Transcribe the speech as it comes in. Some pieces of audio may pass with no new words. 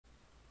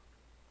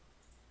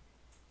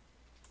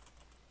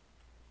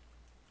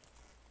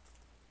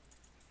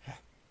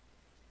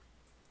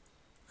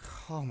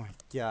Oh my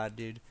god,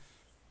 dude.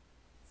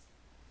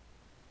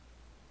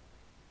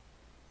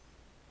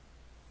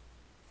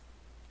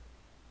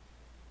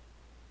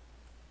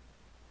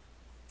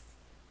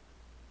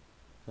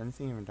 Is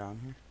anything even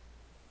down here?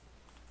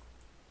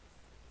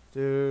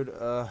 Dude,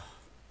 Oh,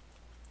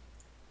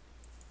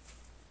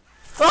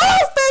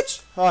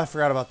 bitch! Oh, I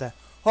forgot about that.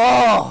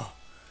 Oh!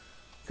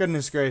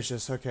 Goodness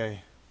gracious,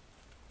 okay.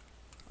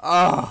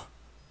 Oh!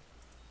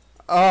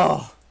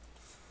 Oh!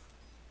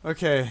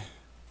 Okay.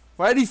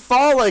 Why'd he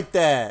fall like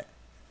that?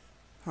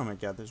 Oh my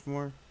god, there's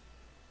more.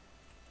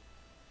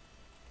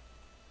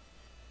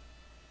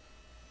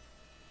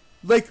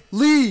 Like,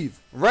 leave!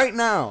 Right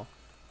now!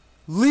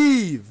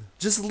 Leave!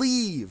 Just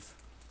leave!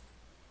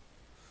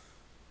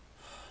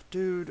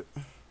 Dude.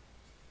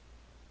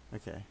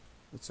 Okay.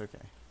 It's okay.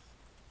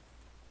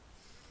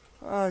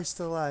 Oh, he's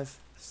still alive.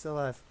 He's still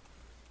alive.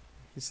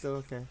 He's still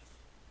okay.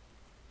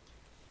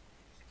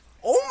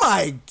 Oh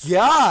my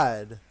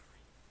god!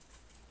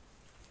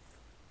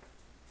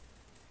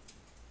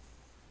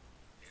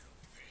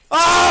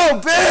 Oh,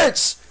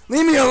 bitch!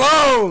 Leave me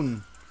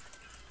alone!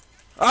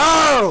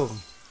 Oh!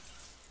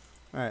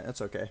 Alright, that's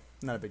okay.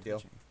 Not a big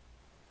deal.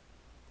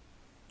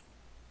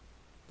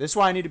 This is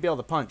why I need to be able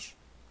to punch.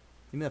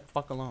 Leave me the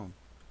fuck alone.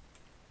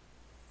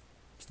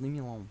 Just leave me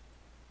alone.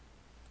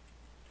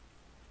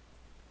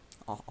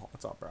 Oh,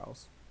 what's up,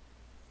 bros?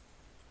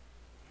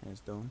 How you guys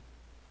doing?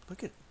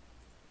 Look at...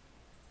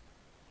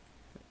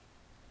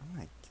 Oh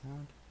my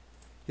god.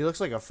 He looks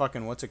like a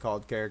fucking what's it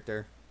called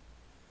character.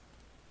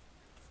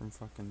 From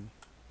fucking...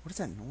 What is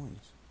that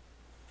noise?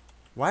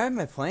 Why am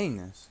I playing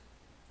this?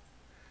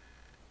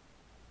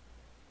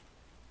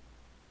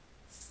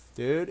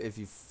 Dude, if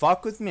you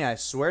fuck with me, I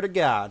swear to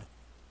God.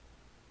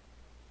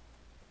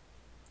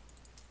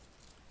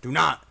 Do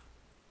not.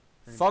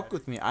 Fuck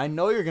with me. I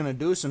know you're gonna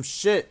do some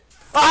shit.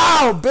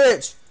 Oh,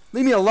 bitch!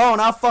 Leave me alone.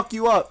 I'll fuck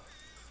you up.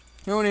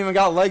 You don't even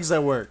got legs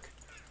that work.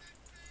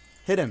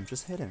 Hit him.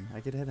 Just hit him.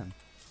 I could hit him.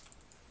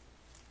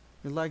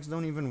 Your legs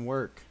don't even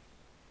work.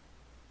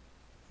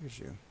 Here's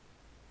you.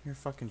 You're a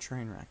fucking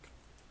train wreck.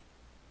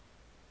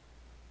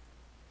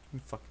 You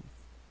fucking...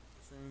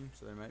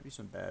 So there might be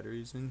some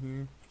batteries in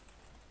here.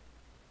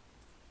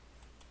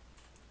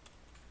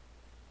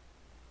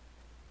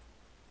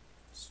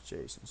 It's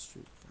Jason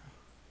Street,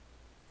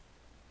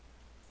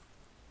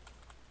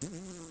 bro.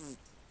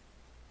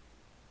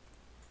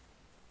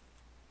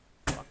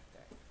 Fuck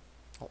that.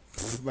 Oh,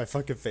 my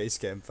fucking face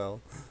cam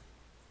fell.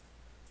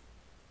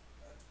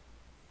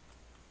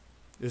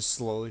 It's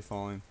slowly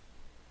falling.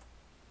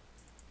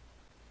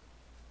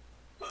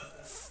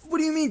 What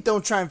do you mean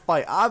don't try and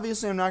fight?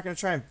 Obviously I'm not going to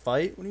try and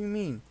fight. What do you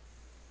mean?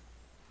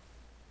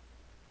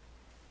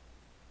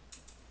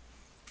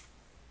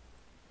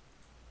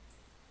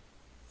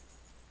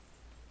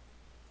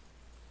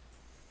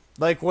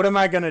 Like, what am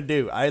I going to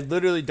do? I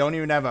literally don't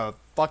even have a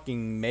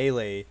fucking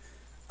melee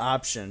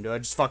option. Do I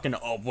just fucking...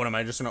 Oh, what am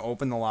I just going to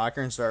open the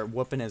locker and start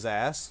whooping his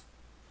ass?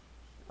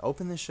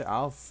 Open this shit.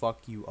 I'll fuck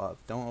you up.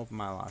 Don't open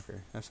my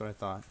locker. That's what I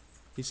thought.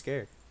 He's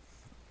scared.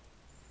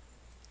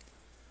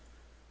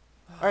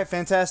 Alright,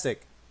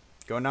 fantastic.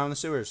 Going down the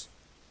sewers.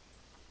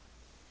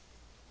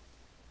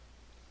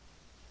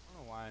 I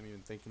don't know why I'm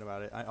even thinking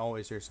about it. I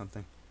always hear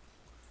something.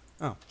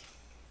 Oh.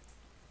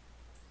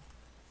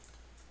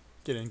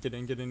 Get in, get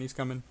in, get in. He's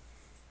coming.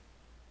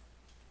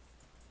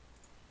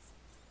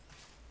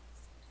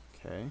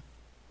 Okay.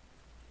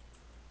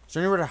 Is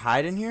there anywhere to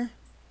hide in here?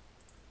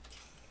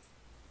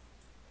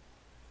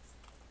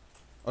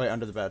 Oh, wait,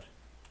 under the bed.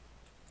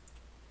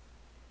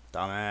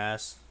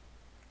 Dumbass.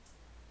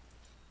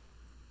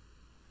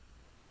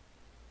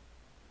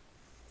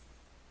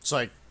 It's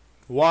like,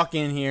 walk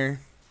in here,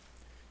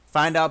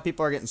 find out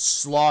people are getting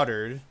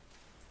slaughtered,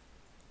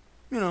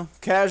 you know,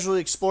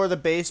 casually explore the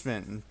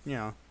basement, and, you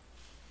know,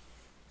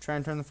 try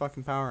and turn the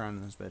fucking power on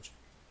in this bitch.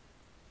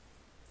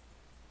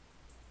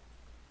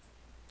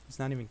 It's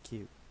not even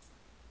cute.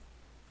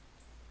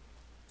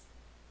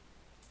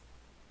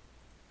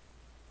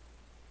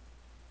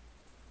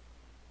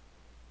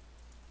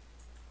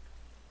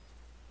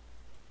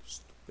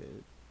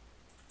 Stupid.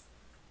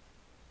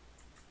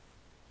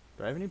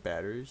 Do I have any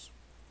batteries?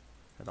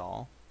 At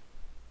all?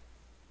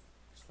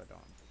 If I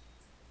don't.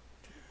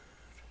 Dude.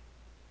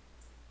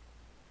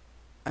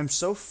 I'm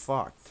so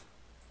fucked.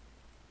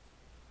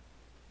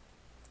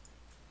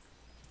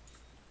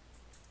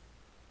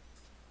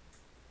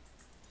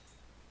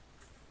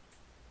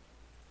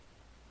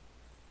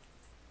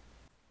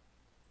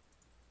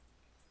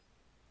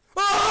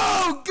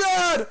 Oh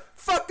god!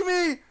 Fuck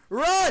me!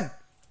 Run!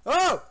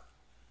 Oh!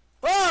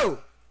 Oh!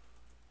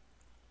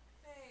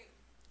 Babe,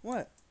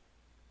 What?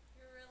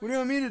 you're really... What do you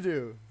want me to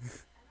do? I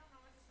don't know,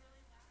 it's just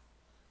really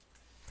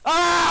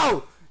Ow!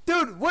 loud.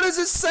 Dude, what is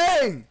it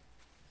saying?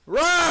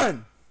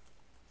 Run!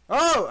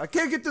 Oh, I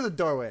can't get through the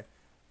doorway.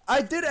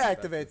 I did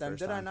activate them,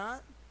 did I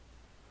not?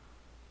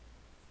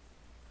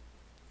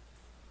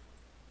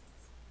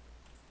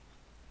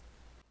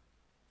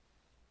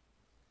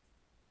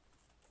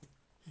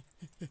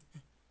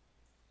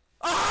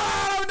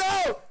 Oh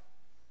no!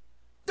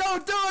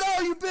 Don't do it,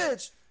 oh you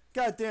bitch!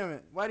 God damn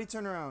it. Why'd he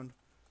turn around?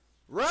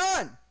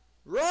 Run!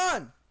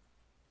 Run!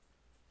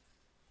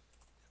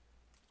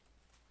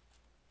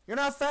 You're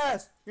not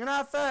fast! You're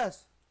not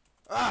fast!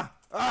 Ah!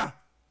 Ah!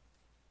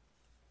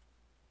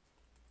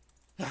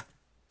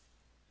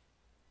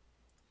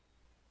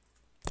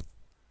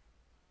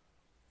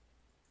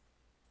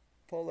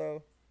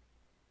 Polo.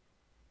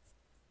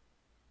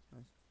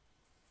 Nice.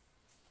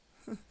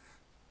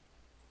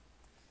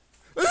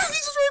 He's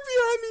just right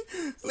behind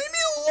me! Leave me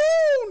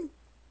alone!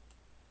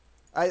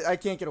 I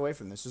can't get away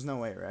from this. There's no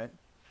way, right?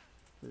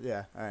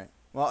 Yeah, alright.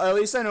 Well, at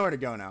least I know where to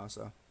go now,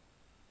 so.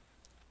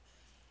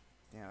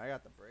 Damn, I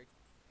got the break.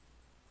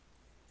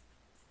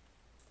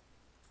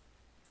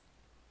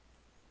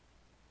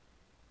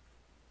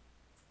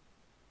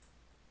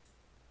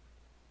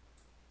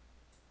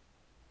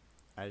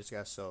 I just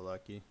got so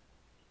lucky.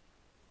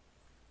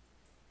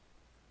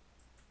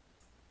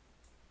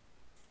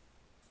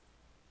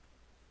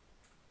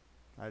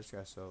 I just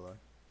got so lucky.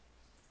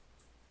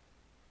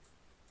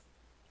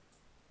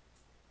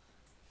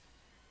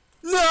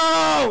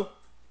 No!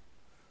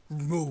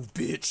 Move,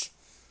 bitch.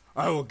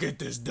 I will get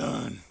this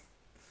done.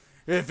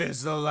 If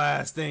it's the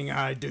last thing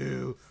I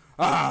do.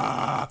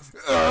 Ah!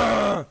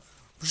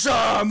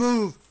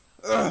 Move!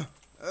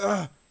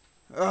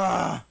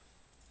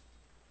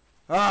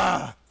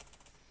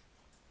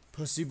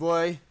 Pussy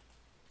boy.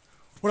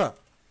 What up?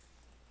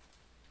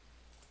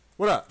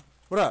 What up?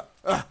 What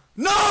up?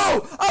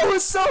 No! I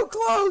was so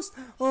close!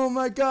 Oh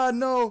my god,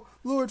 no.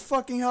 Lord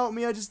fucking help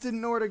me. I just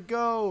didn't know where to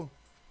go.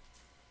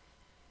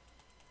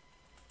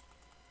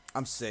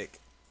 I'm sick.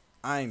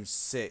 I'm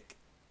sick.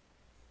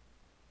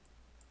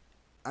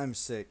 I'm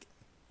sick.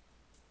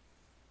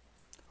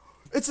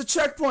 It's a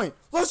checkpoint!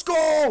 Let's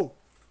go!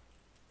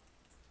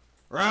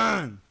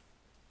 Run!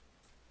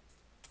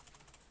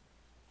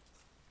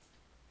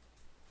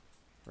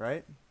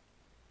 Right?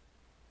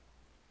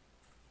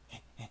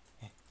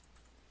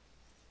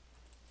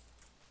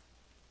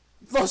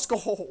 Let's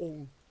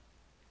go!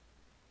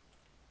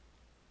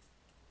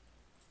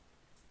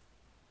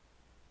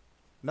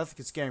 Nothing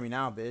can scare me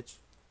now, bitch.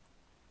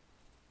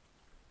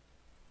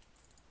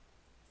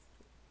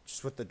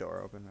 Just with the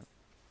door open.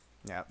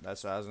 Yeah,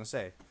 that's what I was gonna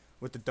say.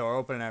 With the door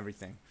open and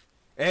everything.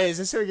 Hey, is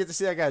this where we get to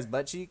see that guy's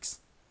butt cheeks?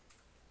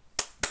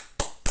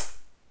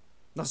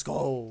 Let's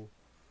go!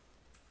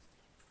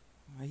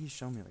 Why you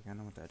show me like I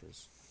know what that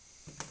is?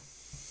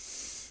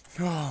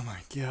 Oh my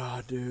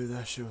god, dude,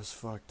 that shit was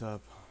fucked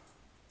up.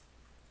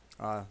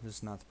 This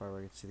is not the part where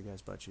I get to see the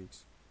guy's butt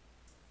cheeks.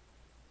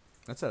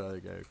 That's that other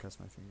guy who cuts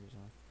my fingers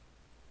off.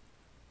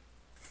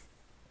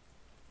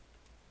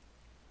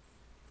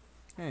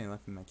 Hey, he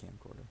left me my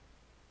camcorder.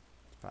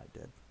 It's probably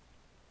dead.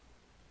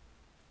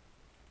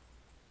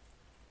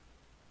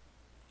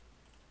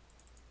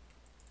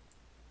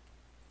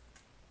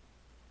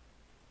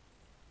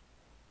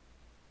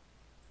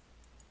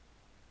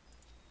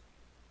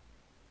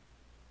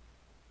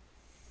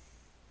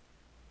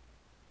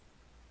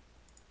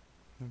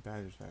 How many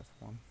batteries do I have?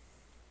 One.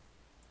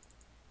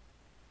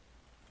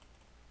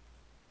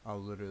 I'll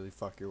literally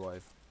fuck your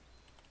wife.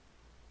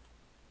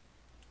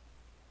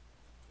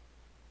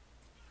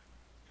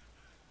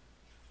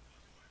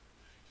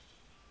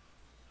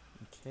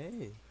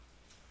 Okay.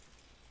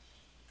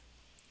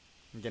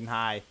 I'm getting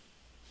high.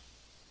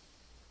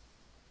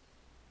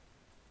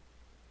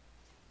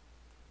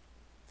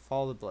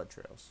 Follow the blood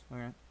trails.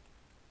 Okay.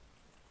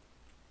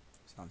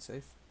 Sounds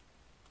safe.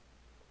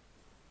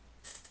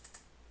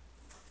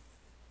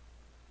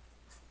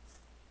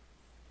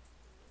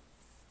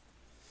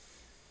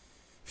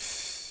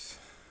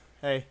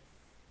 Hey.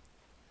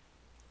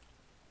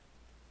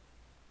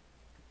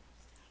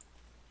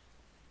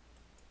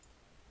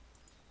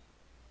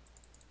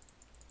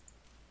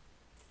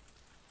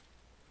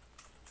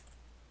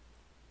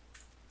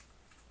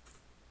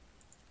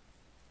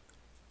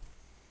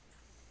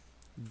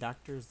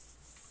 Dr.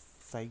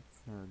 Zeichner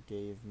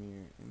gave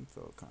me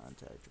info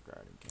contact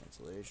regarding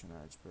cancellation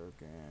arts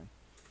program.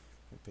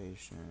 The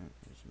patient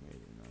has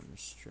made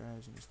enormous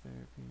strides in his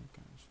therapy and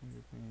constant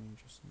finger pain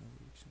just in the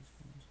weeks since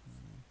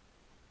canceling.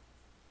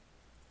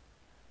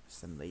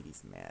 Some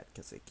ladies mad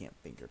because they can't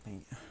finger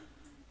paint.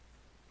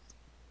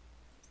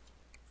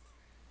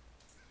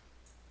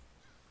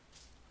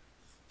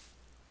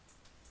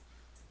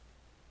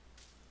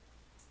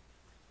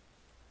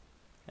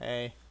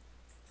 Hey.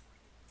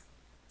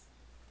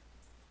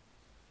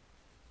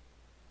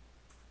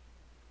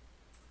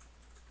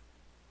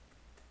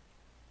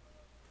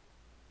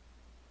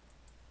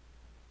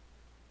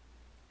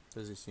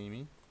 Does he see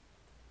me?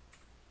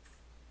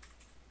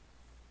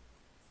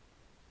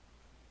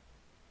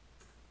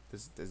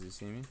 Does he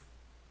see me?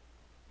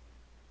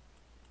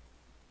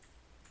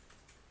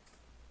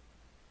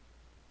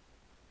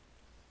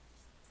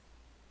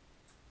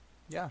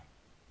 Yeah.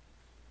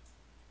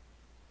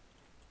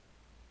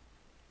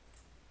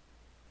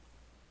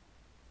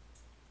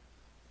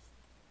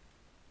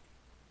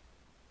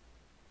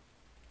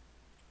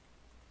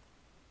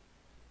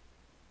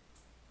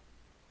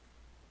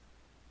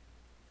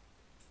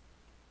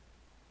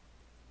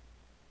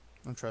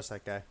 Don't trust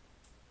that guy.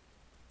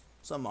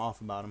 Something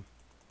off about him.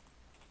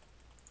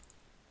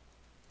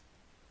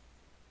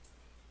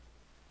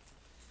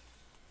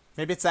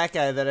 Maybe it's that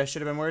guy that I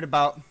should have been worried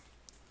about.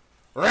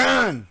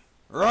 Run!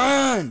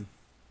 Run!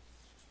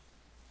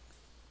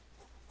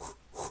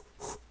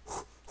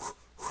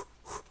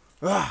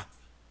 Ah!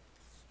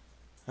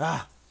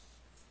 Ah!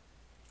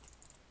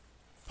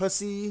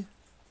 Pussy.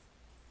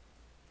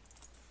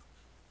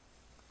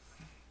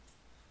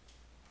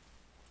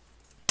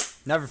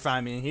 Never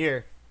find me in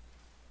here.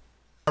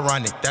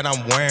 Ironic that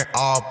I'm wearing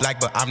all black,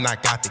 but I'm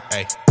not gothic,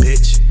 ayy.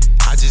 Bitch,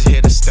 I just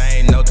hit a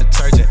stain, no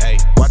detergent, ayy.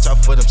 Watch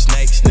out for them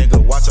snakes,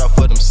 nigga, watch out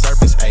for them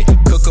serpents, ayy.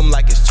 Cook them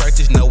like it's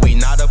churches, no, we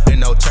not up in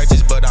no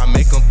churches, but I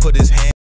make them put his hand.